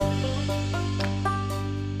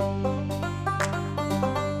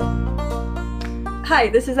Hi,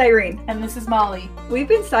 this is Irene. And this is Molly. We've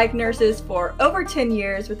been psych nurses for over 10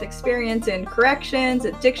 years with experience in corrections,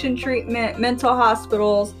 addiction treatment, mental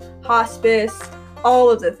hospitals, hospice, all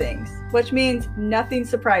of the things, which means nothing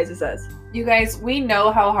surprises us. You guys, we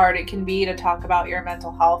know how hard it can be to talk about your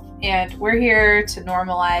mental health, and we're here to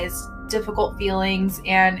normalize difficult feelings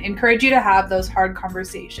and encourage you to have those hard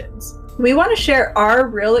conversations. We want to share our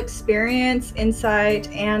real experience, insight,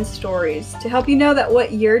 and stories to help you know that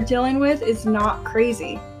what you're dealing with is not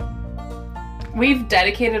crazy. We've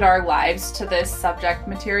dedicated our lives to this subject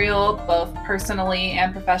material, both personally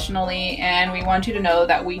and professionally, and we want you to know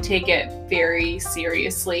that we take it very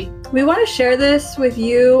seriously. We want to share this with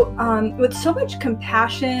you with so much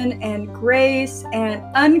compassion and grace and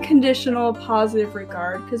unconditional positive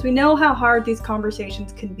regard, because we know how hard these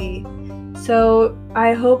conversations can be. So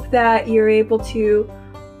I hope that you're able to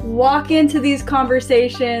walk into these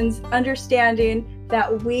conversations understanding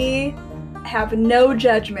that we have no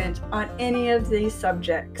judgment on any of these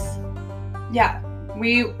subjects. Yeah,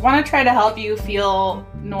 we want to try to help you feel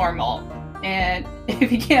normal. And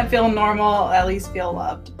if you can't feel normal, at least feel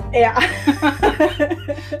loved. Yeah.